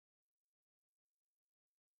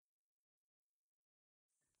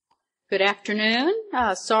Good afternoon.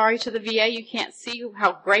 Sorry to the VA you can't see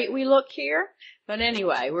how great we look here. But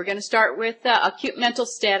anyway, we're going to start with acute mental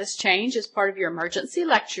status change as part of your emergency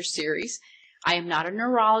lecture series. I am not a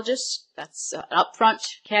neurologist. That's an upfront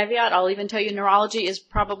caveat. I'll even tell you neurology is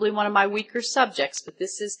probably one of my weaker subjects, but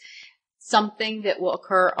this is something that will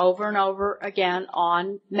occur over and over again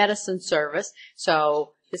on medicine service.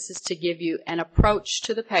 So this is to give you an approach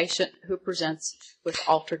to the patient who presents with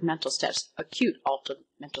altered mental status, acute altered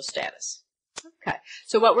mental status. Okay,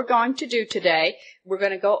 so what we're going to do today, we're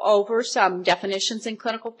going to go over some definitions and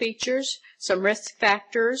clinical features, some risk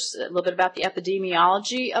factors, a little bit about the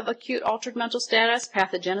epidemiology of acute altered mental status,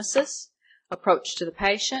 pathogenesis, approach to the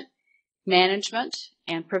patient, management,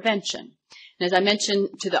 and prevention. And as I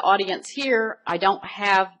mentioned to the audience here, I don't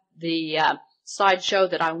have the slideshow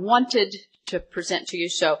that I wanted to present to you,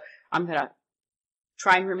 so I'm going to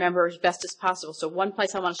try and remember as best as possible. So one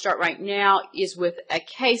place I want to start right now is with a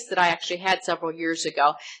case that I actually had several years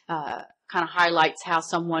ago. Kind of highlights how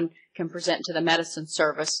someone can present to the medicine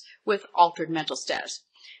service with altered mental status.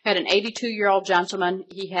 I had an 82-year-old gentleman.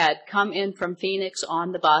 He had come in from Phoenix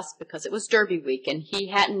on the bus because it was Derby week, and he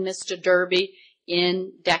hadn't missed a Derby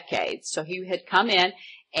in decades. So he had come in,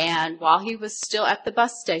 and while he was still at the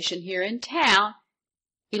bus station here in town,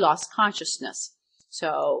 he lost consciousness.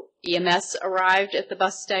 So EMS arrived at the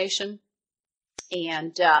bus station,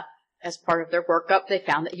 and as part of their workup, they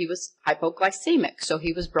found that he was hypoglycemic. So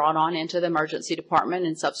he was brought on into the emergency department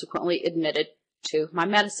and subsequently admitted to my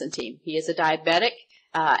medicine team. He is a diabetic,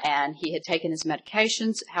 and he had taken his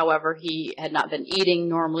medications. However, he had not been eating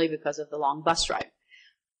normally because of the long bus ride.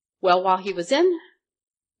 Well, while he was in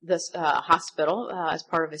this hospital, as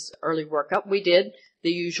part of his early workup, we did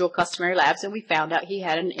the usual customary labs, and we found out he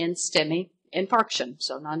had an in-STEMI infarction,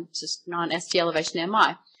 so non-ST elevation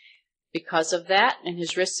MI. Because of that and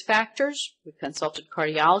his risk factors, we consulted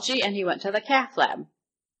cardiology, and he went to the cath lab.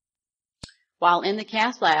 While in the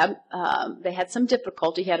cath lab, they had some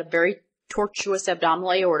difficulty. He had a very tortuous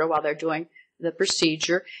abdominal aorta while they're doing the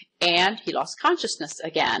procedure, and he lost consciousness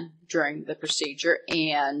again during the procedure,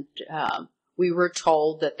 and we were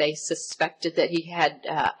told that they suspected that he had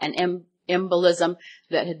an embolism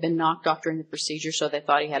that had been knocked off during the procedure, so they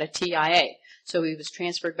thought he had a TIA. So he was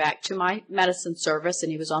transferred back to my medicine service,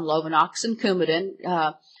 and he was on Lovenox and Coumadin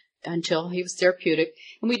until he was therapeutic,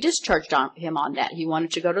 and we discharged him on that. He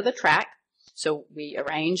wanted to go to the track, so we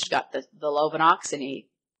arranged, got the Lovenox, and he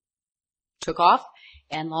took off,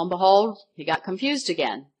 and lo and behold, he got confused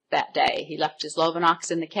again that day. He left his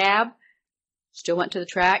Lovenox in the cab, still went to the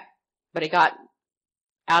track, but he got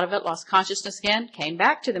out of it, lost consciousness again, came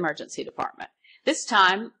back to the emergency department. This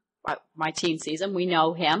time, my team sees him, we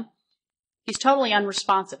know him. He's totally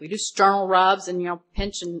unresponsive. We do sternal rubs and,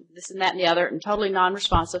 pinch and this and that and the other, and totally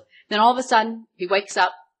non-responsive. Then all of a sudden, he wakes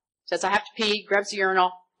up, says, I have to pee, grabs the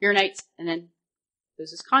urinal, urinates, and then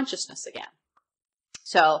loses consciousness again.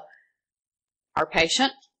 So our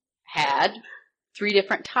patient had 3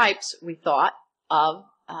 different types, we thought, of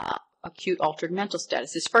acute altered mental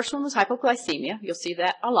status. His first one was hypoglycemia. You'll see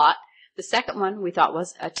that a lot. The second one we thought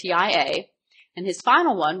was a TIA. And his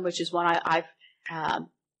final one, which is one I've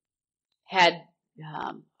had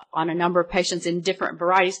on a number of patients in different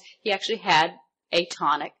varieties, he actually had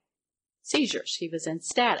atonic seizures. He was in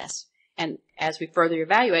status. And as we further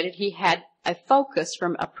evaluated, he had a focus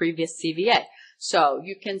from a previous CVA. So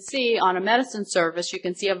you can see on a medicine service, you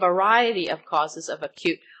can see a variety of causes of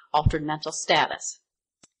acute altered mental status.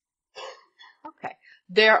 Okay.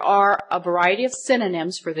 There are a variety of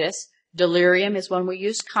synonyms for this. Delirium is one we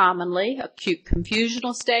use commonly, acute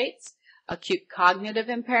confusional states, acute cognitive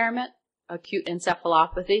impairment, acute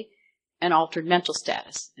encephalopathy, and altered mental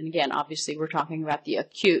status. And again, obviously, we're talking about the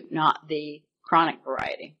acute, not the chronic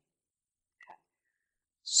variety.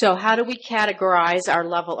 So how do we categorize our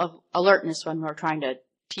level of alertness when we're trying to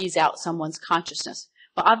tease out someone's consciousness?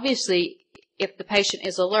 Well, obviously, if the patient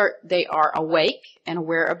is alert, they are awake and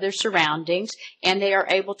aware of their surroundings, and they are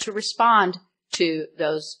able to respond to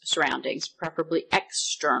those surroundings, preferably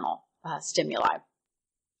external stimuli.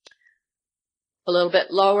 A little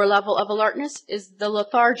bit lower level of alertness is the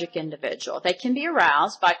lethargic individual. They can be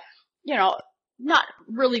aroused by, not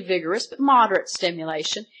really vigorous, but moderate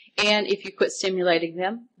stimulation. And if you quit stimulating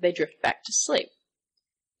them, they drift back to sleep.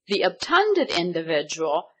 The obtunded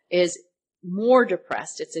individual is more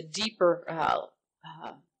depressed. It's a deeper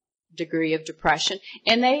degree of depression.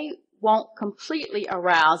 And they won't completely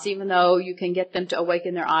arouse, even though you can get them to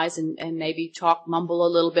awaken their eyes and maybe talk, mumble a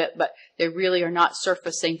little bit, but they really are not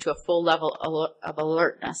surfacing to a full level of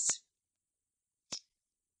alertness.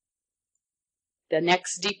 The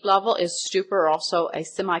next deep level is stupor, or also a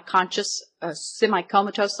semi-conscious,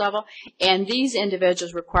 semi-comatose level. And these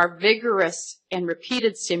individuals require vigorous and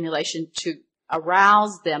repeated stimulation to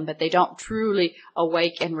arouse them, but they don't truly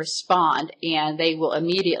awake and respond, and they will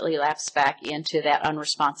immediately lapse back into that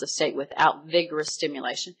unresponsive state without vigorous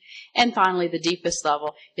stimulation. And finally, the deepest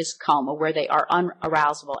level is coma, where they are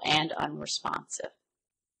unarousable and unresponsive.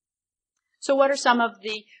 So what are some of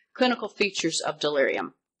the clinical features of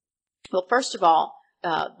delirium? Well, first of all,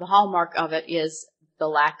 the hallmark of it is the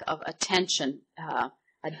lack of attention,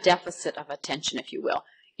 a deficit of attention, if you will.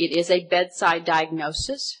 It is a bedside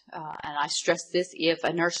diagnosis, and I stress this: if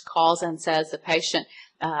a nurse calls and says the patient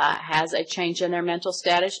has a change in their mental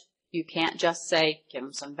status, you can't just say, give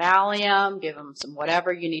them some Valium, give them some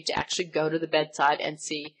whatever. You need to actually go to the bedside and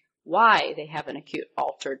see why they have an acute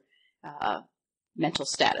altered mental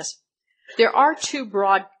status. There are two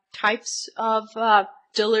broad types of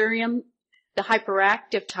delirium. The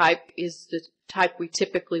hyperactive type is the type we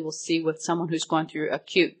typically will see with someone who's going through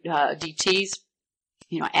acute DTs,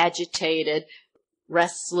 agitated,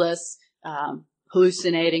 restless,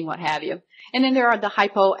 hallucinating, what have you. And then there are the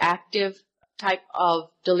hypoactive type of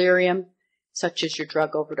delirium, such as your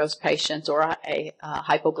drug overdose patients or a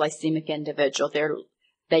hypoglycemic individual.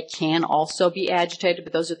 They can also be agitated,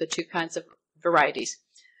 but those are the two kinds of varieties.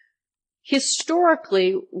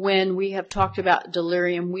 Historically, when we have talked about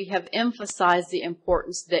delirium, we have emphasized the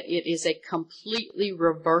importance that it is a completely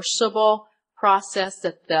reversible process,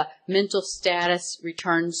 that the mental status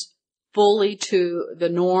returns fully to the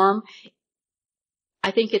norm.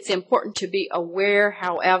 I think it's important to be aware,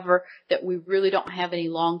 however, that we really don't have any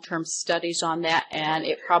long-term studies on that, and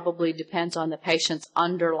it probably depends on the patient's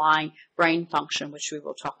underlying brain function, which we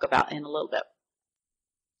will talk about in a little bit.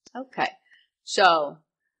 Okay, so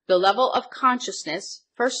the level of consciousness,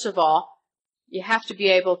 first of all, you have to be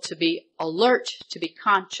able to be alert to be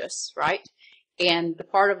conscious, right? And the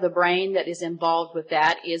part of the brain that is involved with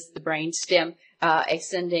that is the brainstem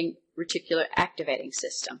ascending reticular activating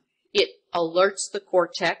system. It alerts the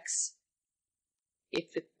cortex.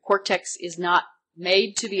 If the cortex is not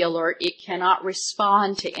made to be alert, it cannot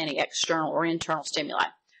respond to any external or internal stimuli.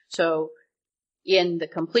 So in the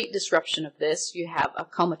complete disruption of this, you have a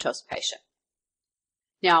comatose patient.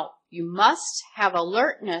 Now, you must have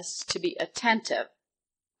alertness to be attentive,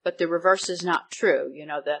 but the reverse is not true.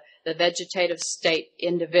 The vegetative state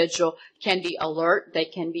individual can be alert, they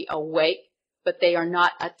can be awake, but they are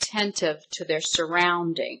not attentive to their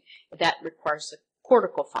surrounding. That requires a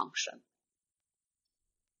cortical function.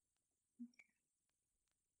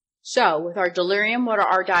 So, with our delirium, what are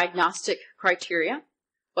our diagnostic criteria?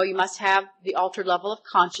 Well, you must have the altered level of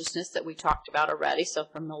consciousness that we talked about already. So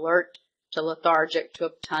from alert to lethargic to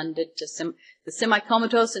obtunded to the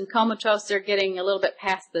semi-comatose and comatose, they're getting a little bit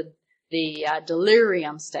past the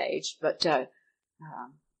delirium stage, but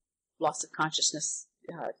loss of consciousness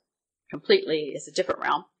completely is a different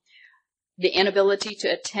realm. The inability to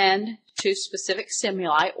attend to specific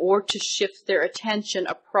stimuli or to shift their attention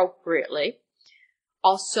appropriately.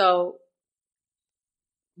 Also,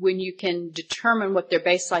 when you can determine what their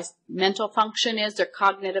baseline mental function is, their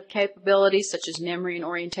cognitive capabilities, such as memory and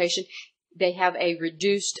orientation, they have a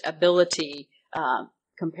reduced ability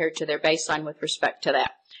compared to their baseline with respect to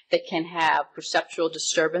that. They can have perceptual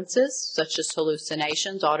disturbances, such as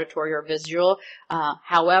hallucinations, auditory or visual.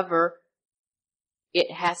 However, it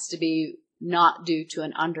has to be not due to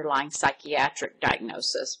an underlying psychiatric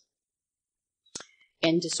diagnosis.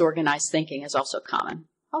 And disorganized thinking is also common.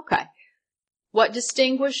 Okay. What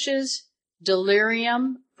distinguishes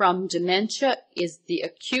delirium from dementia is the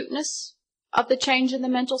acuteness of the change in the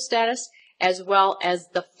mental status, as well as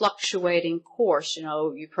the fluctuating course.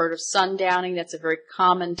 You've heard of sundowning. That's a very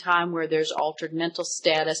common time where there's altered mental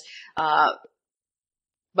status,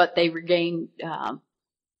 but they regain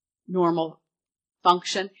normal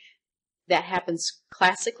function. That happens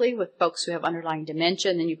classically with folks who have underlying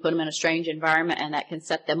dementia, and then you put them in a strange environment and that can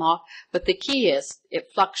set them off. But the key is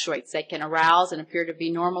it fluctuates. They can arouse and appear to be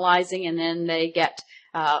normalizing, and then they get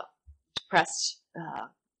depressed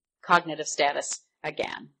cognitive status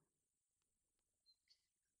again.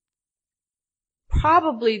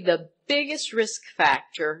 Probably the biggest risk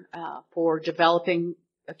factor for developing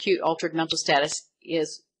acute altered mental status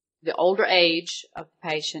is the older age of the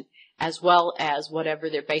patient, as well as whatever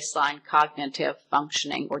their baseline cognitive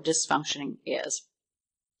functioning or dysfunctioning is.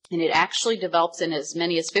 And it actually develops in as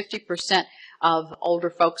many as 50% of older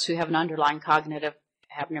folks who have an underlying cognitive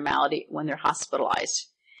abnormality when they're hospitalized.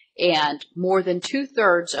 And more than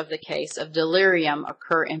 2/3 of the case of delirium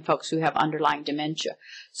occur in folks who have underlying dementia.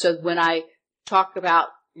 So when I talk about,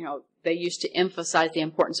 they used to emphasize the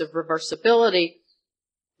importance of reversibility,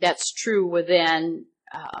 that's true within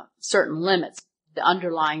certain limits. The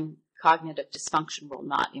underlying cognitive dysfunction will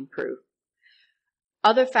not improve.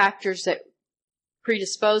 Other factors that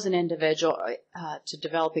predispose an individual to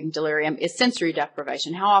developing delirium is sensory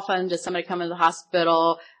deprivation. How often does somebody come into the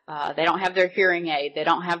hospital, they don't have their hearing aid, they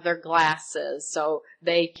don't have their glasses, so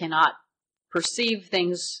they cannot perceive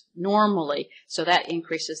things normally, so that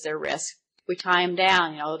increases their risk. We tie them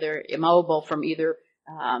down, they're immobile from either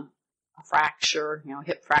a fracture,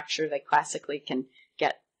 hip fracture, they classically can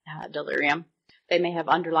get delirium. They may have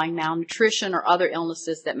underlying malnutrition or other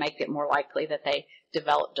illnesses that make it more likely that they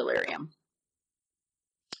develop delirium.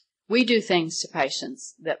 We do things to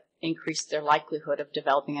patients that increase their likelihood of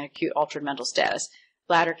developing an acute altered mental status.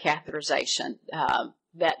 Bladder catheterization,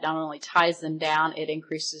 that not only ties them down, it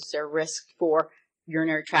increases their risk for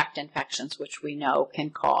urinary tract infections, which we know can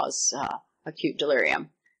cause acute delirium.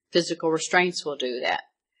 Physical restraints will do that.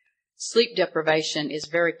 Sleep deprivation is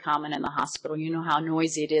very common in the hospital. You know how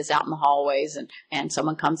noisy it is out in the hallways, and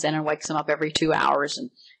someone comes in and wakes them up every 2 hours, and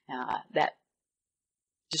that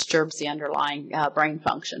disturbs the underlying brain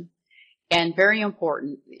function. And very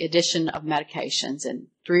important, addition of medications, and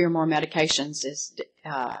 3 or more medications is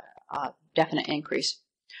a definite increase.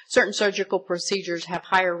 Certain surgical procedures have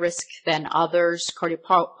higher risk than others.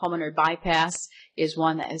 Cardiopulmonary bypass is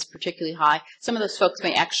one that is particularly high. Some of those folks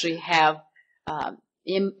may actually have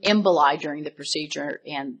emboli during the procedure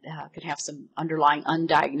and could have some underlying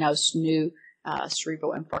undiagnosed new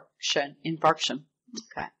cerebral infarction.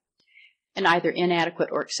 Okay. And either inadequate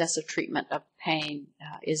or excessive treatment of pain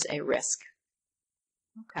is a risk.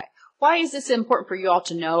 Okay. Why is this important for you all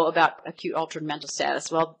to know about acute altered mental status?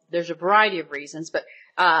 Well, there's a variety of reasons, but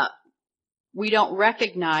we don't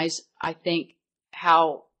recognize, I think,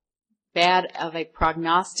 how bad of a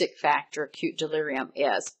prognostic factor acute delirium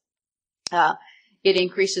is. It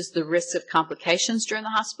increases the risk of complications during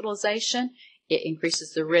the hospitalization. It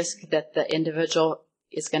increases the risk that the individual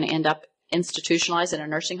is going to end up institutionalized in a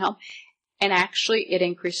nursing home. And actually, it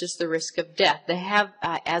increases the risk of death. They have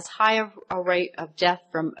as high a rate of death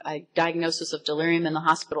from a diagnosis of delirium in the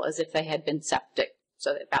hospital as if they had been septic.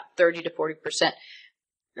 So about 30 to 40%,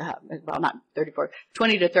 well, not 30, 40,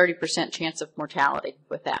 20 to 30% chance of mortality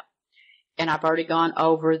with that. And I've already gone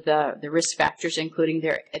over the risk factors, including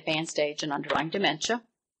their advanced age and underlying dementia.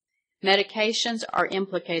 Medications are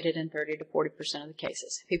implicated in 30 to 40% of the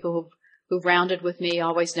cases. People who've rounded with me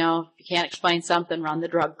always know if you can't explain something, run the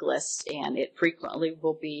drug list, and it frequently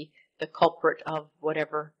will be the culprit of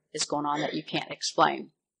whatever is going on that you can't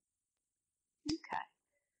explain.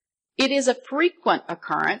 Okay. It is a frequent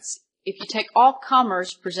occurrence. If you take all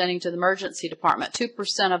comers presenting to the emergency department, 2%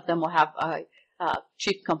 of them will have a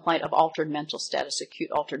chief complaint of altered mental status, acute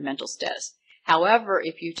altered mental status. However,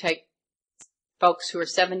 if you take folks who are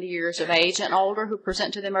 70 years of age and older who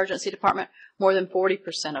present to the emergency department, more than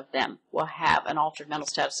 40% of them will have an altered mental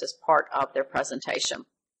status as part of their presentation.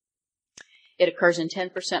 It occurs in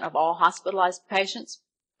 10% of all hospitalized patients,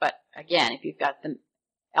 but again, if you've got the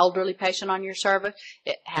elderly patient on your service,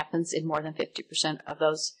 it happens in more than 50% of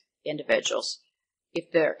those individuals.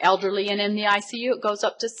 If they're elderly and in the ICU, it goes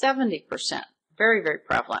up to 70%. Very, very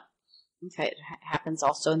prevalent. Okay, it happens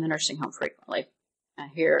also in the nursing home frequently.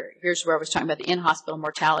 Here's where I was talking about the in-hospital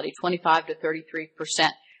mortality, 25 to 33%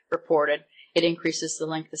 reported. It increases the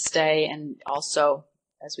length of stay and also,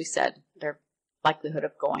 as we said, their likelihood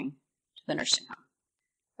of going to the nursing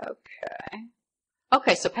home.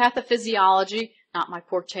 Okay, so pathophysiology, not my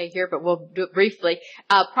forte here, but we'll do it briefly.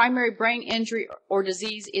 Primary brain injury or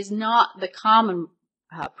disease is not the common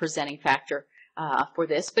presenting factor for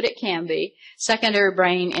this, but it can be. Secondary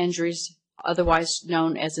brain injuries, otherwise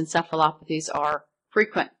known as encephalopathies, are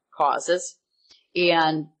frequent causes,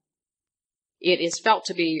 and it is felt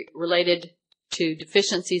to be related to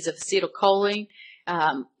deficiencies of acetylcholine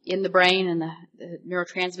in the brain and the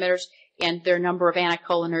neurotransmitters, and there are a number of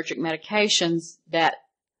anticholinergic medications that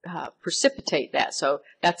precipitate that. So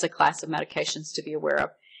that's a class of medications to be aware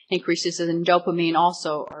of. Increases in dopamine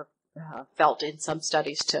also are felt in some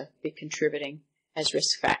studies to be contributing as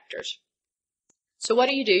risk factors. So what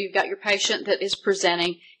do? You've got your patient that is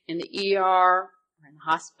presenting in the ER, or in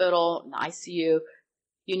the hospital, in the ICU.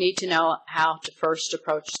 You need to know how to first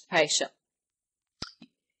approach the patient.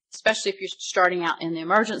 Especially if you're starting out in the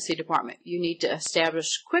emergency department, you need to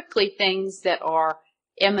establish quickly things that are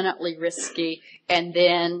eminently risky, and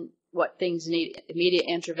then what things need immediate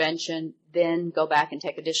intervention, then go back and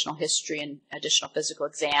take additional history and additional physical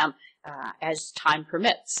exam as time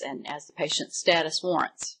permits and as the patient's status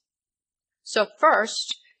warrants. So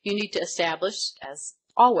first, you need to establish, as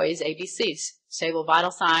always, ABCs, stable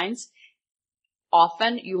vital signs.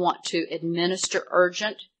 Often you want to administer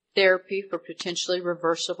urgent therapy for potentially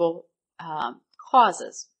reversible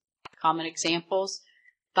causes. Common examples,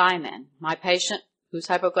 thiamine. My patient who's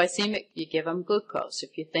hypoglycemic, you give them glucose.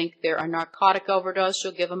 If you think they're a narcotic overdose,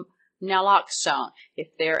 you'll give them naloxone. If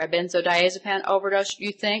they're a benzodiazepine overdose,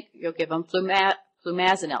 you'll give them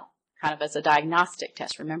flumazenil, kind of as a diagnostic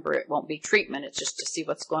test. Remember, it won't be treatment. It's just to see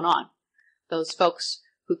what's going on. Those folks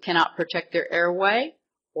who cannot protect their airway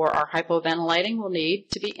or are hypoventilating will need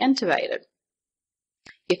to be intubated.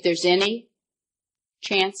 If there's any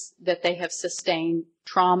chance that they have sustained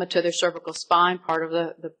trauma to their cervical spine, part of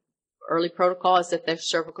the early protocol is that their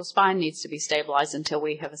cervical spine needs to be stabilized until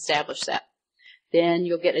we have established that. Then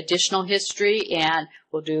you'll get additional history, and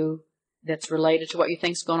we'll do that's related to what you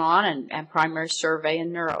think's going on, and primary survey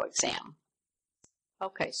and neuro exam.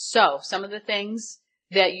 Okay, so some of the things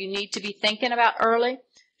that you need to be thinking about early.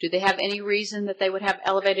 Do they have any reason that they would have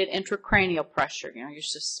elevated intracranial pressure? You know, you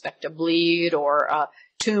suspect a bleed or a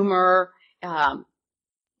tumor.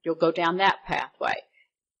 You'll go down that pathway.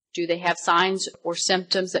 Do they have signs or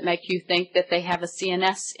symptoms that make you think that they have a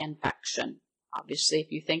CNS infection? Obviously,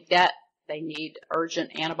 if you think that, they need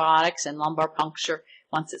urgent antibiotics and lumbar puncture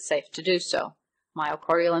once it's safe to do so.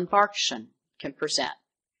 Myocardial infarction can present.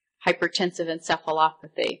 Hypertensive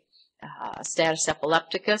encephalopathy, status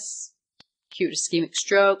epilepticus, acute ischemic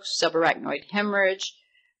stroke, subarachnoid hemorrhage,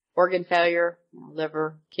 organ failure,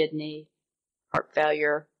 liver, kidney, heart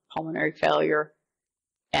failure, pulmonary failure,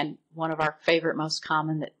 and one of our favorite, most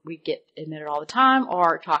common that we get admitted all the time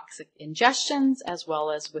are toxic ingestions as well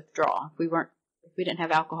as withdrawal. If we didn't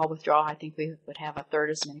have alcohol withdrawal, I think we would have a third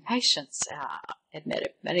as many patients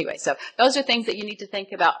admitted. But anyway, so those are things that you need to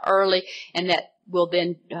think about early, and that will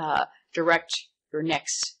then direct your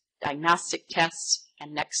next diagnostic tests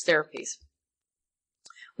and next therapies.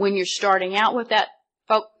 When you're starting out with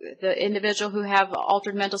the individual who have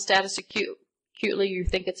altered mental status acutely, you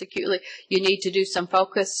think it's acutely, you need to do some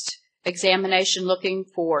focused examination looking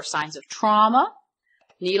for signs of trauma,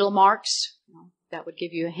 needle marks. That would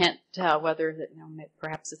give you a hint whether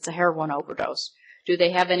perhaps it's a heroin overdose. Do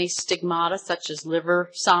they have any stigmata such as liver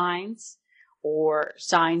signs or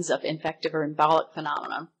signs of infective or embolic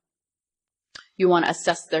phenomenon? You want to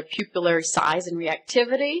assess their pupillary size and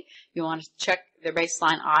reactivity. You want to check their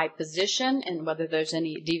baseline eye position and whether there's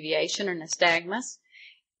any deviation or nystagmus.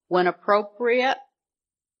 When appropriate,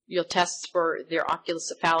 you'll test for their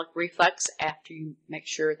oculocephalic reflex after you make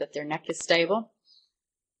sure that their neck is stable.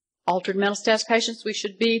 Altered mental status patients, we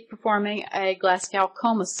should be performing a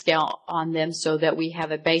Glasgow-Coma scale on them so that we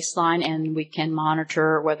have a baseline and we can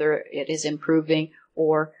monitor whether it is improving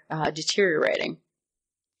or deteriorating.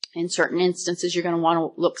 In certain instances, you're going to want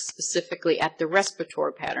to look specifically at the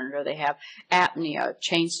respiratory pattern. Do they have apnea,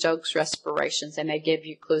 Cheyne-Stokes respirations? They may give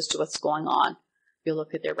you clues to what's going on. You'll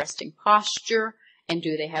look at their resting posture, and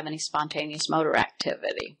do they have any spontaneous motor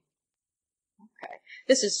activity? Okay.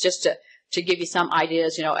 This is just to give you some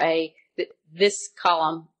ideas. This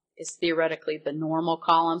column is theoretically the normal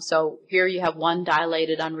column. So here you have one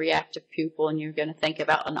dilated unreactive pupil, and you're going to think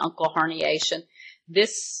about an uncal herniation.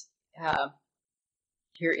 This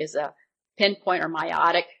here is a pinpoint or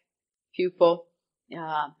myotic pupil.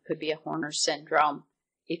 Could be a Horner syndrome.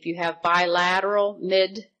 If you have bilateral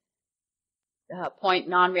mid-point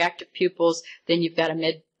non-reactive pupils, then you've got a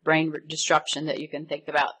mid-brain disruption that you can think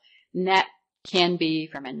about. And that can be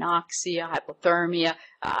from anoxia, hypothermia,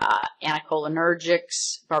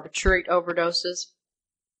 anticholinergics, barbituric overdoses,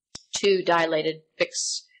 to dilated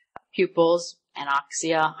fixed pupils,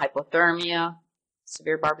 anoxia, hypothermia,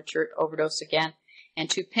 severe barbituric overdose again, and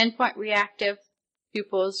to pinpoint reactive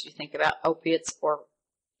pupils, you think about opiates or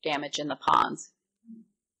damage in the pons.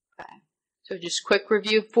 Okay. So just quick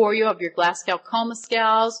review for you of your Glasgow-Coma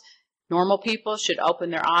scales. Normal people should open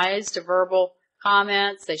their eyes to verbal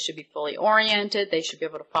comments. They should be fully oriented. They should be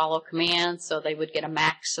able to follow commands, so they would get a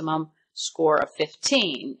maximum score of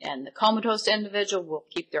 15. And the comatose individual will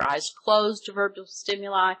keep their eyes closed to verbal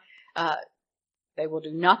stimuli. They will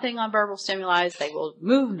do nothing on verbal stimuli. They will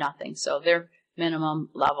move nothing. So their minimum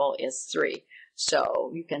level is 3.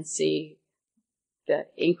 So you can see the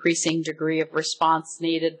increasing degree of response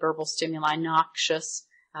needed, verbal stimuli noxious,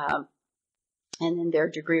 and then their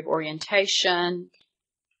degree of orientation,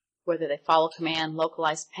 whether they follow command,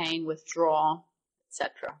 localized pain, withdrawal,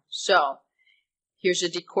 etc. So here's a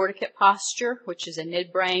decorticate posture, which is a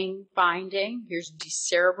midbrain finding. Here's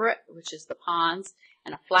decerebrate, which is the pons,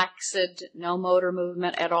 and a flaccid, no motor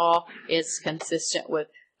movement at all, is consistent with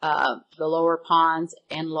the lower pons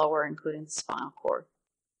and lower, including the spinal cord.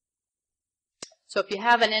 So if you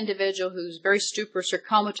have an individual who's very stuporous or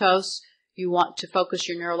comatose, you want to focus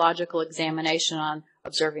your neurological examination on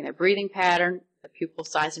observing their breathing pattern, the pupil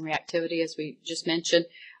size and reactivity, as we just mentioned.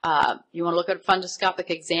 You want to look at a fundoscopic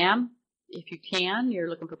exam if you can. You're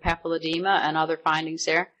looking for papilledema and other findings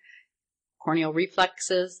there. Corneal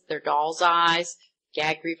reflexes, their doll's eyes,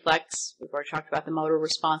 gag reflex. We've already talked about the motor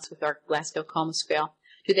response with our Glasgow Coma scale.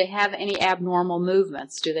 Do they have any abnormal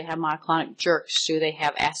movements? Do they have myoclonic jerks? Do they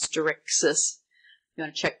have asterixis? You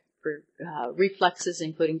want to check for reflexes,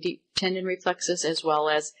 including deep tendon reflexes, as well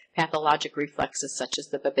as pathologic reflexes such as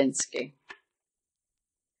the Babinski.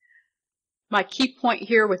 My key point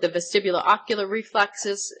here with the vestibulo-ocular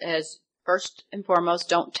reflexes is, first and foremost,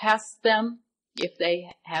 don't test them if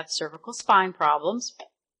they have cervical spine problems.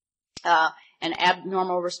 An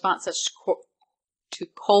abnormal response such to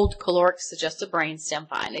cold caloric suggests a brainstem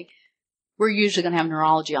finding. We're usually going to have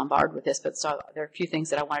neurology on board with this, but so there are a few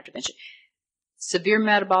things that I wanted to mention. Severe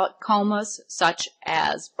metabolic comas, such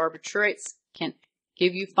as barbiturates, can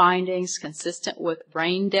give you findings consistent with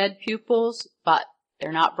brain-dead pupils, but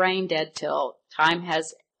they're not brain-dead till time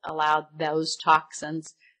has allowed those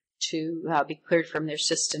toxins to be cleared from their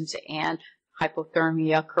systems and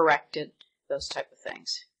hypothermia corrected, those type of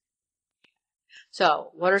things.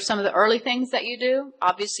 So, what are some of the early things that you do?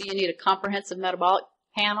 Obviously, you need a comprehensive metabolic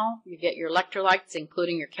panel. You get your electrolytes,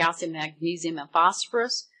 including your calcium, magnesium, and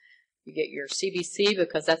phosphorus. You get your CBC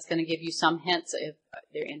because that's going to give you some hints if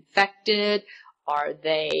they're infected. Are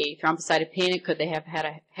they thrombocytopenic? Could they have had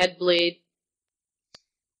a head bleed?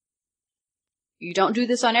 You don't do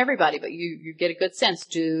this on everybody, but you get a good sense.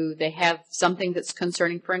 Do they have something that's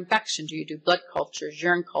concerning for infection? Do you do blood cultures,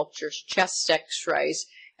 urine cultures, chest x-rays,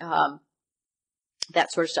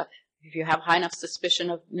 that sort of stuff? If you have high enough suspicion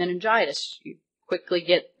of meningitis, you quickly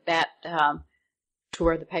get that to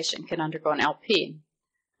where the patient can undergo an LP.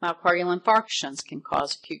 Myocardial infarctions can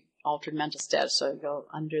cause acute altered mental status, so you'll,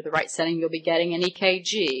 under the right setting, you'll be getting an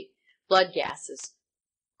EKG. Blood gases,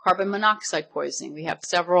 carbon monoxide poisoning. We have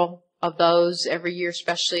several of those every year,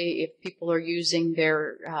 especially if people are using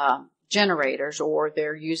their generators or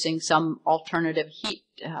they're using some alternative heat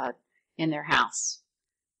in their house.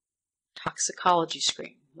 Toxicology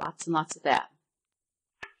screen, lots and lots of that.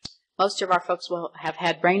 Most of our folks will have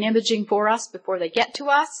had brain imaging for us before they get to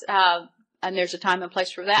us, and there's a time and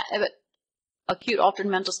place for that. But acute altered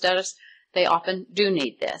mental status, they often do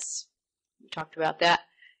need this. We talked about that.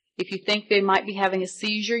 If you think they might be having a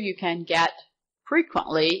seizure, you can get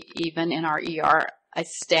frequently, even in our ER, a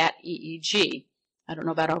stat EEG. I don't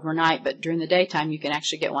know about overnight, but during the daytime, you can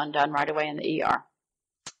actually get one done right away in the ER.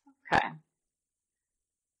 Okay.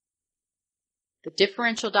 The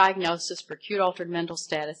differential diagnosis for acute altered mental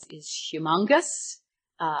status is humongous.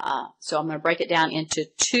 So I'm going to break it down into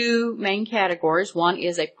two main categories. One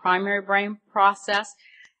is a primary brain process,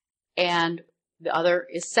 and the other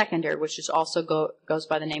is secondary, which is also goes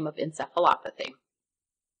by the name of encephalopathy.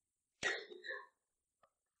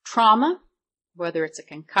 Trauma, whether it's a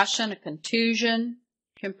concussion, a contusion,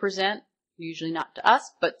 can present, usually not to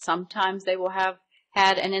us, but sometimes they will have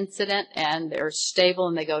had an incident and they're stable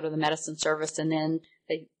and they go to the medicine service and then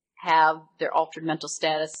they have their altered mental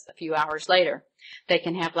status a few hours later. They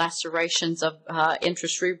can have lacerations of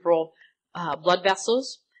intracerebral blood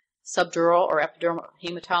vessels, subdural or epidermal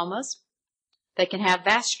hematomas. They can have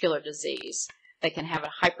vascular disease. They can have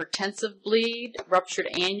a hypertensive bleed, ruptured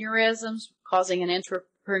aneurysms causing an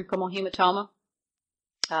intraparenchymal hematoma.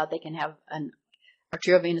 They can have an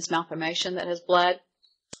arteriovenous malformation that has bled,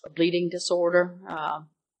 a bleeding disorder,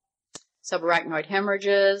 subarachnoid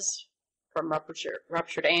hemorrhages from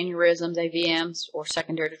ruptured aneurysms, AVMs, or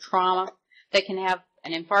secondary to trauma. They can have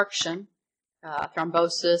an infarction,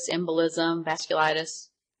 thrombosis, embolism, vasculitis,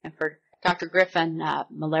 and for Dr. Griffin,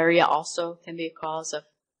 malaria also can be a cause of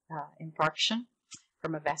infarction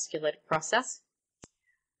from a vasculitic process.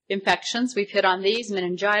 Infections, we've hit on these: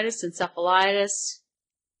 meningitis, encephalitis,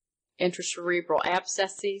 intracerebral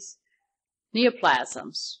abscesses,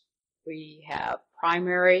 neoplasms. We have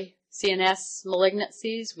primary CNS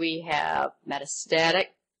malignancies. We have metastatic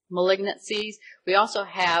malignancies. We also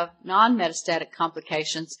have non-metastatic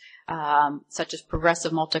complications such as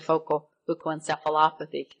progressive multifocal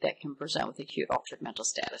leukoencephalopathy that can present with acute altered mental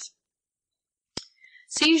status.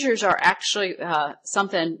 Seizures are actually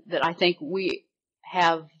something that I think we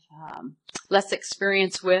have less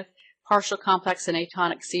experience with. Partial complex and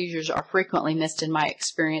atonic seizures are frequently missed in my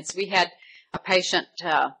experience. We had a patient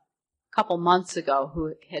a couple months ago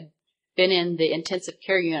who had been in the intensive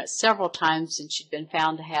care unit several times, and she'd been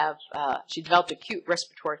found to have, she developed acute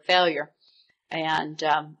respiratory failure. And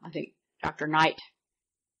I think Dr. Knight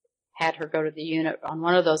had her go to the unit on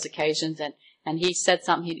one of those occasions, and he said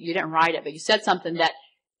something, you didn't write it, but you said something that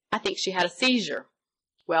I think she had a seizure.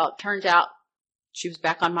 Well, it turns out she was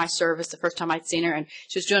back on my service the first time I'd seen her, and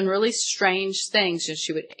she was doing really strange things.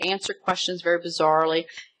 She would answer questions very bizarrely,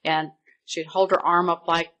 and she'd hold her arm up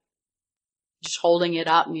like just holding it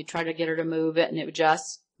up, and you'd try to get her to move it, and it would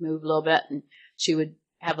just move a little bit, and she would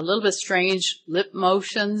have a little bit strange lip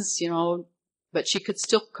motions, but she could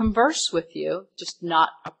still converse with you, just not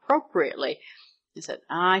appropriately. I said,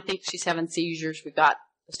 I think she's having seizures. We got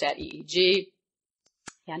the stat EEG.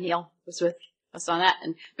 Yeah, Neil was with us on that.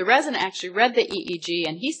 And the resident actually read the EEG,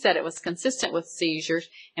 and he said it was consistent with seizures.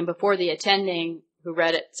 And before the attending who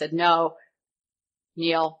read it said no,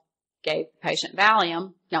 Neil gave the patient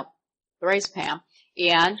lorazepam.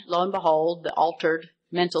 And lo and behold, the altered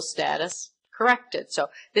mental status corrected. So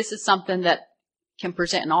this is something that can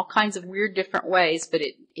present in all kinds of weird different ways, but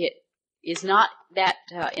it is not that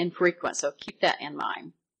infrequent. So keep that in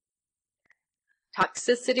mind.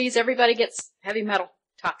 Toxicities, everybody gets heavy metal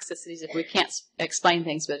toxicities if we can't explain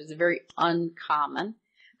things, but it's very uncommon.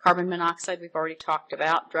 Carbon monoxide we've already talked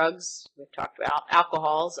about. Drugs we've talked about.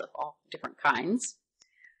 Alcohols of all different kinds.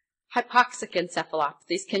 Hypoxic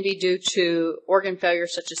encephalopathies can be due to organ failure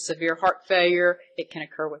such as severe heart failure. It can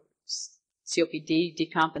occur with COPD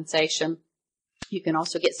decompensation. You can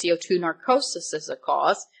also get CO2 narcosis as a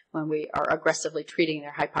cause when we are aggressively treating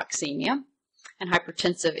their hypoxemia. And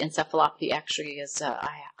hypertensive encephalopathy actually is a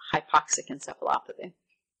hypoxic encephalopathy.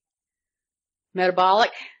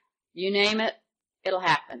 Metabolic, you name it, it'll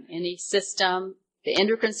happen. Any system, the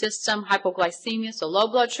endocrine system, hypoglycemia, so low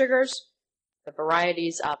blood sugars, the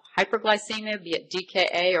varieties of hyperglycemia, be it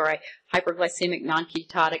DKA or a hyperglycemic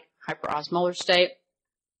non-ketotic hyperosmolar state,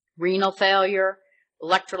 renal failure,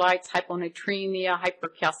 electrolytes, hyponatremia,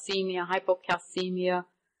 hypercalcemia, hypocalcemia,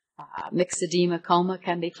 mixed edema, coma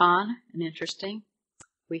can be fun and interesting.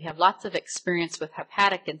 We have lots of experience with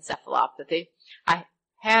hepatic encephalopathy. I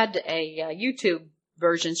had a YouTube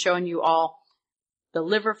version showing you all the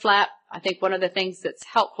liver flap. I think one of the things that's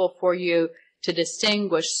helpful for you to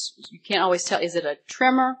distinguish, you can't always tell, is it a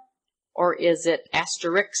tremor or is it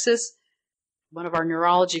asterixis? One of our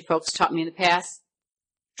neurology folks taught me in the past,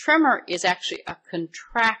 tremor is actually a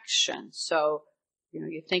contraction. So,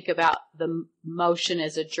 you think about the motion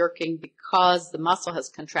as a jerking because the muscle has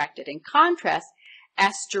contracted. In contrast,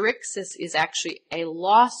 asterixis is actually a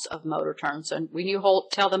loss of motor tone. So when you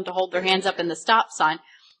tell them to hold their hands up in the stop sign,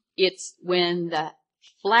 it's when the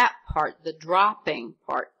flap part, the dropping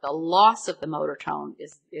part, the loss of the motor tone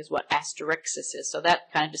is what asterixis is. So that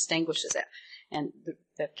kind of distinguishes it. And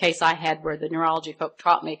the case I had where the neurology folk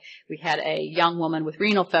taught me, we had a young woman with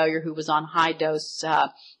renal failure who was on high-dose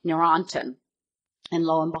Neurontin. And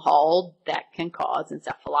lo and behold, that can cause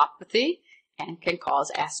encephalopathy and can cause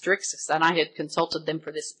asterixis. And I had consulted them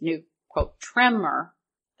for this new, quote, tremor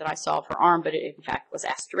that I saw of her arm, but it in fact was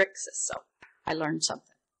asterixis. So I learned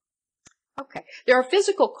something. Okay. There are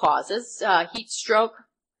physical causes. Heat stroke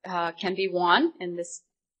can be one, and this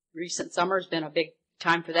recent summer has been a big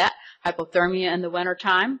time for that. Hypothermia in the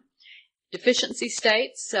wintertime. Deficiency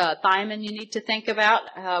states, thiamine you need to think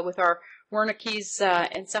about. With our Wernicke's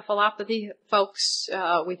encephalopathy folks,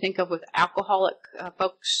 we think of with alcoholic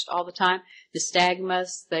folks all the time.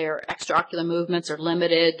 Nystagmus, their extraocular movements are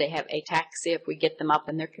limited. They have ataxia if we get them up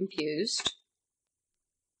and they're confused.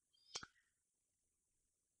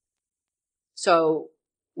 So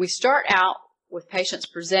we start out with patients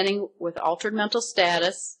presenting with altered mental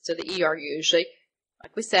status, so the ER usually.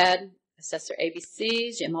 Like we said, assess their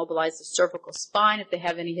ABCs, you immobilize the cervical spine if they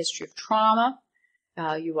have any history of trauma.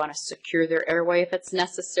 You want to secure their airway if it's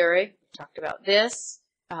necessary. We talked about this.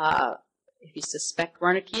 If you suspect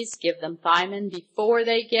Wernicke's, give them thiamine before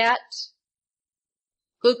they get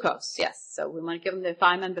glucose. Yes, so we want to give them the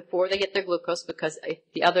thiamine before they get their glucose because if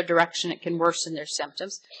the other direction, it can worsen their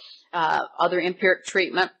symptoms. Other empiric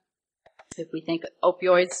treatment, if we think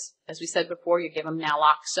opioids, as we said before, you give them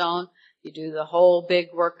naloxone. You do the whole big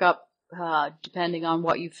workup depending on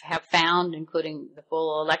what you have found, including the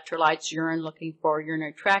full electrolytes, urine looking for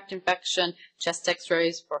urinary tract infection, chest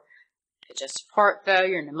x-rays for just heart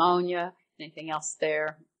failure, pneumonia, anything else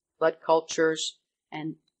there, blood cultures.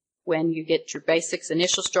 And when you get your basics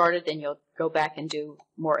initial started, then you'll go back and do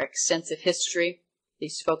more extensive history.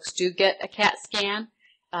 These folks do get a CAT scan.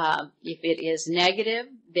 If it is negative,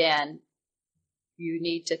 then you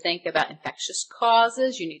need to think about infectious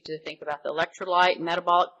causes. You need to think about the electrolyte,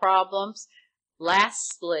 metabolic problems.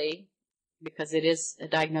 Lastly, because it is a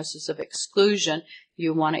diagnosis of exclusion,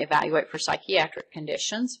 you want to evaluate for psychiatric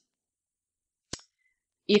conditions.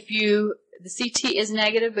 If the CT is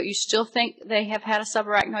negative, but you still think they have had a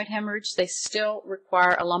subarachnoid hemorrhage, they still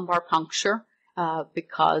require a lumbar puncture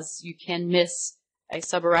because you can miss a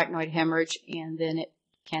subarachnoid hemorrhage and then it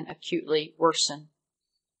can acutely worsen.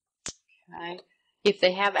 Okay. If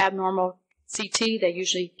they have abnormal CT, they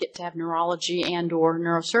usually get to have neurology and or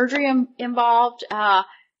neurosurgery involved.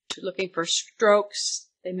 Looking for strokes,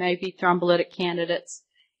 they may be thrombolytic candidates.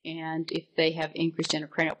 And if they have increased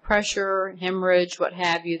intracranial pressure, hemorrhage, what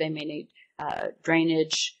have you, they may need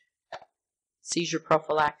drainage, seizure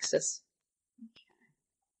prophylaxis.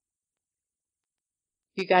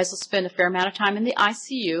 You guys will spend a fair amount of time in the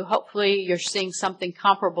ICU. Hopefully you're seeing something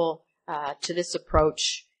comparable to this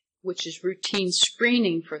approach, which is routine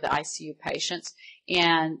screening for the ICU patients.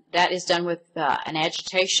 And that is done with an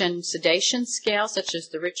agitation sedation scale, such as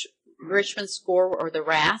the Richmond score or the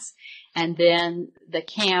RASS, and then the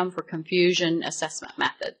CAM for confusion assessment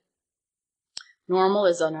method. Normal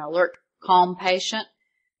is an alert, calm patient.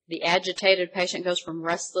 The agitated patient goes from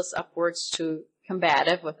restless upwards to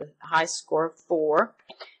combative with a high score of 4.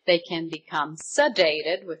 They can become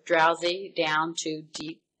sedated with drowsy down to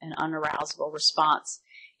deep and unarousable response.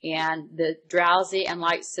 And the drowsy and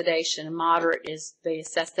light sedation and moderate is, they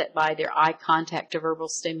assess that by their eye contact to verbal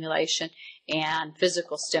stimulation, and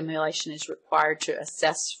physical stimulation is required to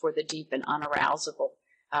assess for the deep and unarousable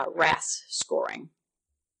RASS scoring.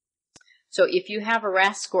 So if you have a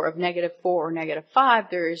RASS score of -4 or -5,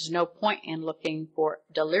 there is no point in looking for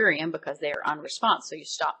delirium because they are unresponsive, so you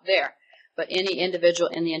stop there. But any individual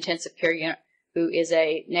in the intensive care unit who is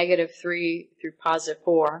a -3 through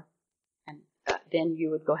 +4, and then you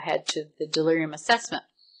would go ahead to the delirium assessment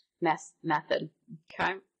method.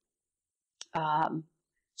 Okay.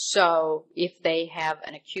 So if they have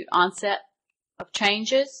an acute onset of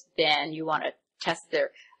changes, then you want to test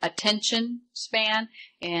their attention span.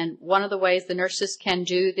 And one of the ways the nurses can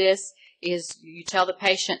do this is you tell the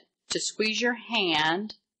patient to squeeze your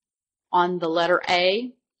hand on the letter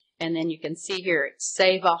A, and then you can see here it's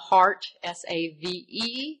save a heart,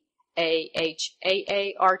 SAVEAHAART.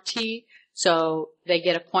 So they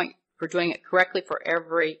get a point for doing it correctly. For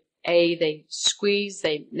every A they squeeze,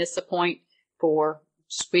 they miss a point for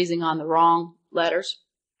squeezing on the wrong letters.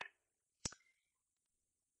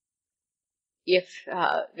 If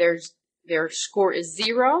their score is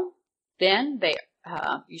 0, then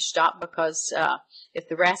you stop, because if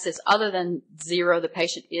the RASS is other than 0, the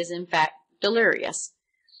patient is in fact delirious.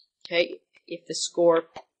 Okay, if the score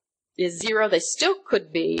is 0, they still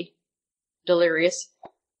could be delirious.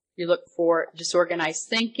 You look for disorganized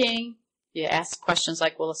thinking. You ask questions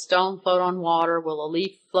like, will a stone float on water? Will a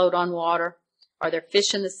leaf float on water? Are there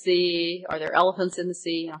fish in the sea? Are there elephants in the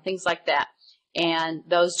sea? You know, things like that. And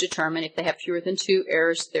those determine if they have fewer than 2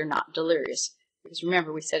 errors, they're not delirious. Because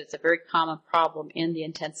remember, we said it's a very common problem in the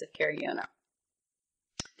intensive care unit.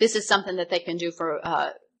 This is something that they can do for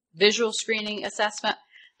visual screening assessment.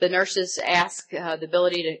 The nurses ask the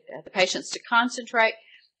ability to the patients to concentrate,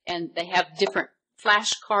 and they have different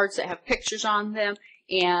flashcards that have pictures on them,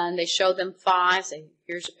 and they show them 5. Say,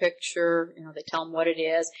 here's a picture. You know, they tell them what it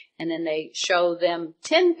is, and then they show them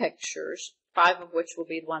 10 pictures, 5 of which will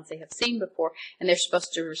be the ones they have seen before, and they're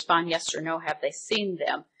supposed to respond yes or no, have they seen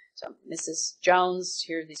them. So, Mrs. Jones,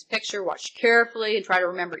 here's these pictures. Watch carefully and try to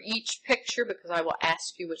remember each picture, because I will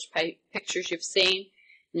ask you which pictures you've seen,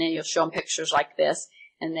 and then you'll show them pictures like this,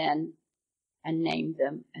 and name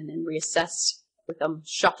them, and then reassess with them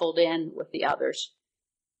shuffled in with the others.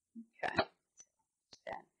 Okay.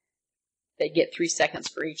 They get 3 seconds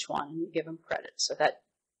for each one, and you give them credit. So that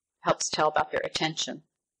helps tell about their attention.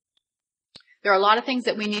 There are a lot of things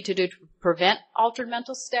that we need to do to prevent altered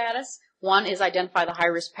mental status. One is identify the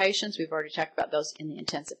high-risk patients. We've already talked about those in the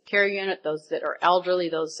intensive care unit, those that are elderly,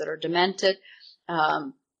 those that are demented.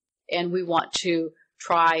 And we want to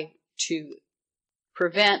try to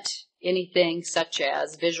prevent anything such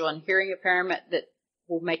as visual and hearing impairment that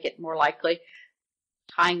will make it more likely,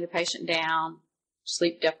 tying the patient down,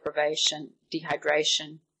 sleep deprivation,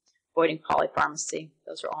 dehydration, avoiding polypharmacy.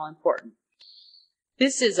 Those are all important.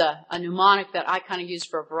 This is a mnemonic that I kind of use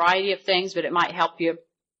for a variety of things, but it might help you.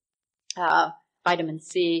 Vitamin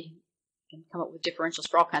C, you can come up with differentials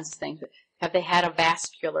for all kinds of things. But have they had a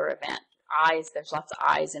vascular event? Eyes, there's lots of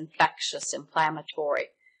eyes, infectious, inflammatory.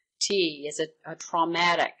 T, is it a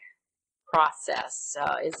traumatic process?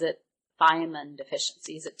 Is it thiamine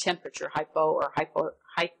deficiency? Is it temperature, hypo or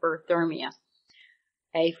hyperthermia?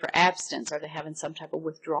 A for abstinence. Are they having some type of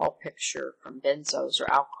withdrawal picture from benzos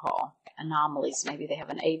or alcohol? Anomalies. Maybe they have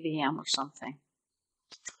an AVM or something.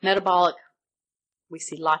 Metabolic. We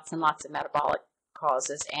see lots and lots of metabolic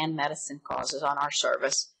causes and medicine causes on our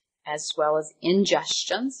service, as well as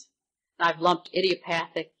ingestions. And I've lumped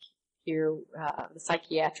idiopathic here, the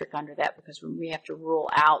psychiatric under that, because we have to rule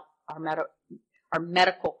out our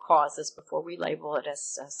medical causes before we label it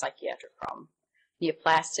as a psychiatric problem.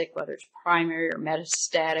 neoplastic, whether it's primary or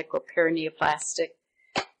metastatic or perineoplastic.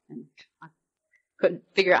 And I couldn't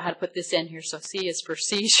figure out how to put this in here, so C is for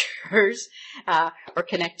seizures or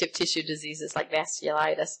connective tissue diseases like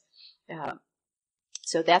vasculitis.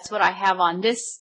 So that's what I have on this